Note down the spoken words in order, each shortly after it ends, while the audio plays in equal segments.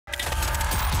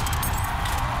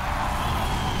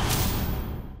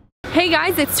Hey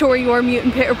guys, it's Tori, your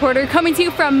Mutant Pit Reporter, coming to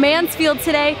you from Mansfield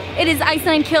today. It is Ice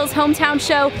Nine Kills' hometown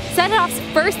show, Send-Off's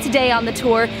first day on the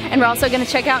tour, and we're also going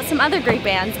to check out some other great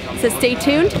bands. So stay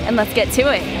tuned and let's get to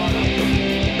it.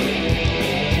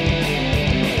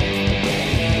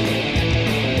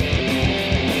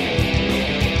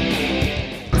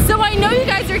 So I know you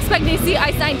guys are expecting to see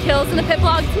Ice Nine Kills in the pit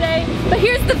vlog today, but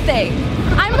here's the thing.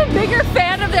 I'm a bigger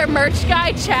fan of their merch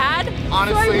guy, Chad.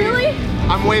 Honestly,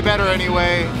 I'm way better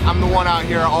anyway. I'm the one out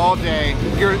here all day.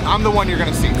 I'm the one you're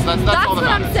gonna see. So that's all that matters. That's what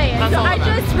I'm saying. So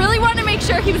I just really wanted to make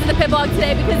sure he was in the pit vlog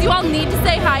today because you all need to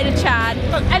say hi to Chad.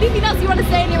 Anything else you want to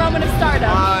say in your moment of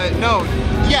stardom? No.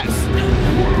 Yes.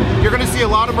 You're gonna see a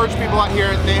lot of merch people out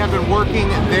here. They have been working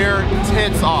their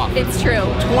tits off. It's true.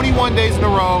 21 days in a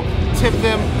row. Tip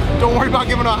them. Don't worry about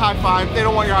giving them a high five. They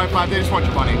don't want your high five. They just want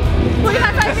your money. Will you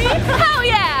high five me? Hell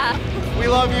yeah! We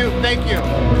love you. Thank you.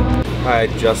 Hi,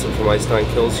 Justin from Ice Nine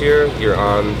Kills here. You're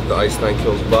on the Ice Nine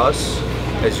Kills bus.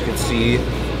 As you can see,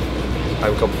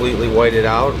 I'm completely whited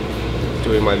out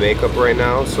doing my makeup right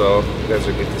now, so you guys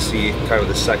are getting to see kind of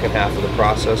the second half of the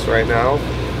process right now.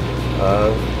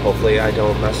 Hopefully I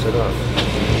don't mess it up.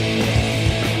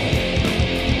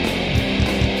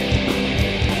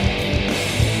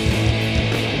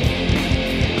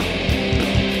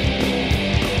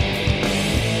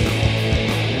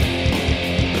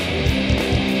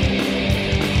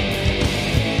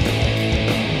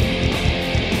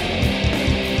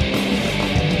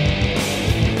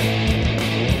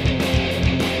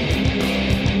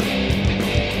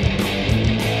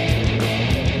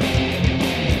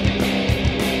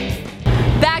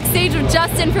 With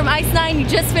Justin from Ice Nine, you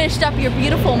just finished up your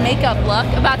beautiful makeup look,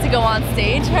 about to go on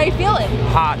stage. How are you feeling?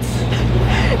 Hot.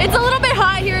 It's a little bit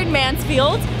hot here in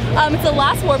Mansfield. It's the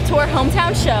last Warped Tour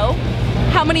hometown show.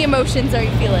 How many emotions are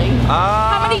you feeling?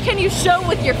 How many can you show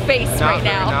with your face right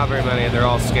now? Not very many, they're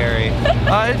all scary.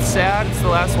 It's sad, it's the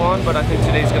last one, but I think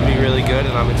today's gonna be really good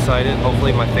and I'm excited.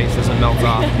 Hopefully my face doesn't melt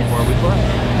off before we play.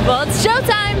 Well, it's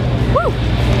showtime! Woo!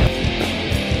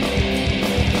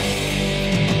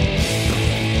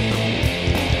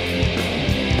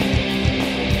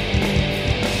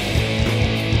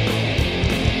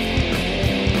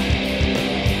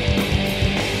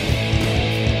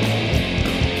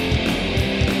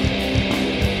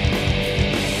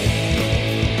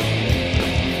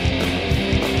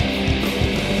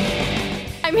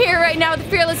 I'm here right now at the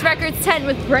Fearless Records tent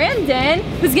with Brandon,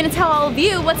 who's going to tell all of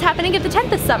you what's happening at the tent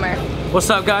this summer. What's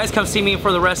up guys, come see me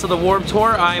for the rest of the Warped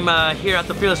Tour. I'm here at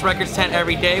the Fearless Records tent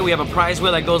every day. We have a prize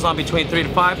wheel that goes on between 3 to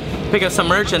 5. Pick up some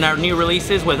merch and our new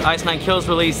releases with Ice Nine Kills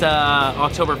release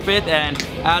October 5th, and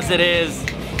as it is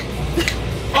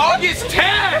August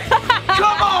 10th!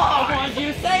 Come on! Why did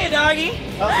you say it, doggy?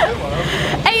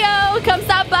 Heyo, come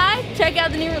stop by, check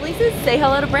out the new releases, say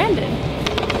hello to Brandon.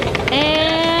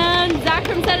 And Zach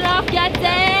from Set It Off gets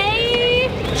a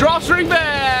Drawstring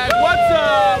bag! Woo! What's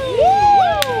up?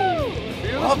 Woo!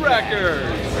 Fearless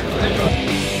Records!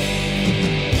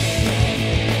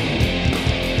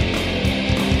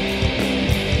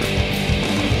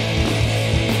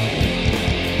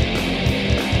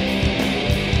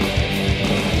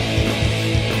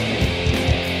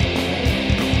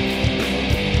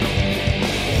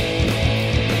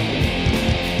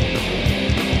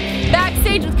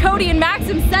 with Cody and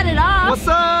Maxim Set It Off. What's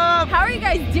up? How are you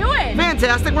guys doing?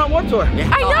 Fantastic, we're on Warped Tour.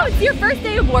 I know, it's your first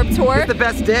day of Warped Tour. It's the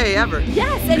best day ever.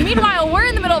 Yes, and meanwhile, we're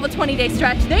in the middle of a 20-day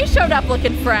stretch. They showed up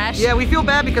looking fresh. Yeah, we feel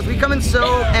bad because we come in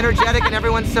so energetic and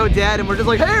everyone's so dead and we're just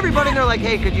like, hey everybody, and they're like,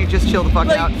 hey, could you just chill the fuck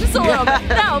out? Just a little bit.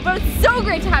 No, but it's so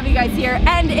great to have you guys here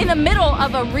and in the middle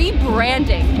of a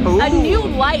rebranding. Ooh. A new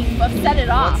life of Set It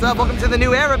Off. What's up? Welcome to the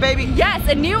new era, baby. Yes,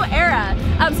 a new era.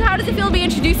 So how does it feel to be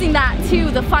introducing that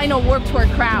to the final Warped Tour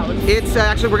crowd? It's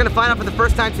actually, we're gonna find out for the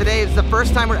first time today. It's the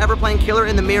first time we're ever playing Killer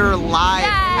in the Mirror live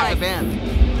as a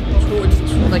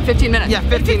band. Like 15 minutes. Yeah,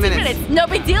 15 minutes. No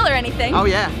big deal or anything. Oh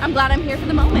yeah. I'm glad I'm here for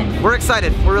the moment. We're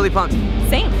excited. We're really pumped.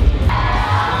 Same.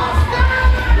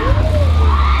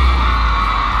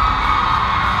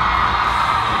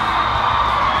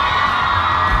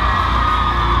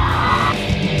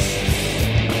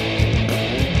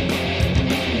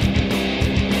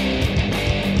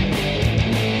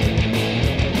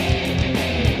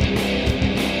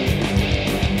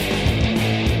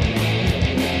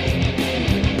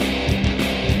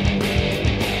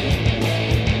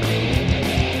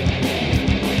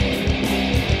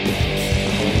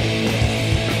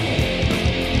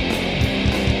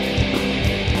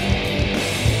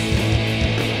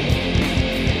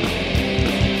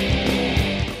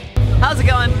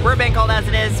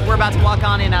 it is. We're about to walk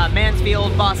on in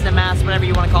Mansfield, Boston, Mass, whatever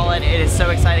you want to call it. It is so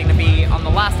exciting to be on the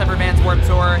last ever Vans Warped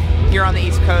Tour here on the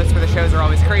East Coast, where the shows are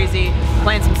always crazy.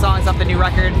 Playing some songs off the new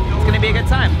record. It's going to be a good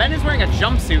time. Ben is wearing a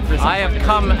jumpsuit for some I have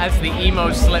come as the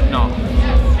emo Slipknot.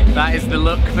 That is the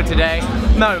look for today.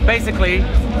 No, basically,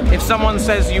 if someone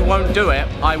says you won't do it,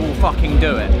 I will fucking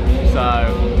do it.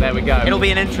 So, there we go. It'll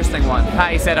be an interesting one.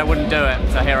 Patty said I wouldn't do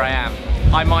it, so here I am.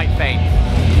 I might faint.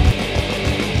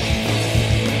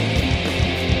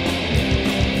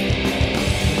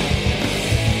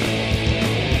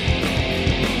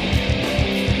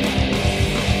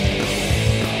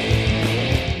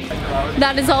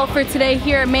 That is all for today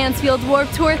here at Mansfield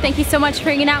Warped Tour. Thank you so much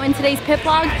for hanging out in today's pit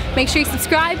vlog. Make sure you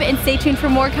subscribe and stay tuned for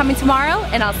more coming tomorrow,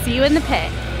 and I'll see you in the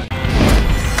pit.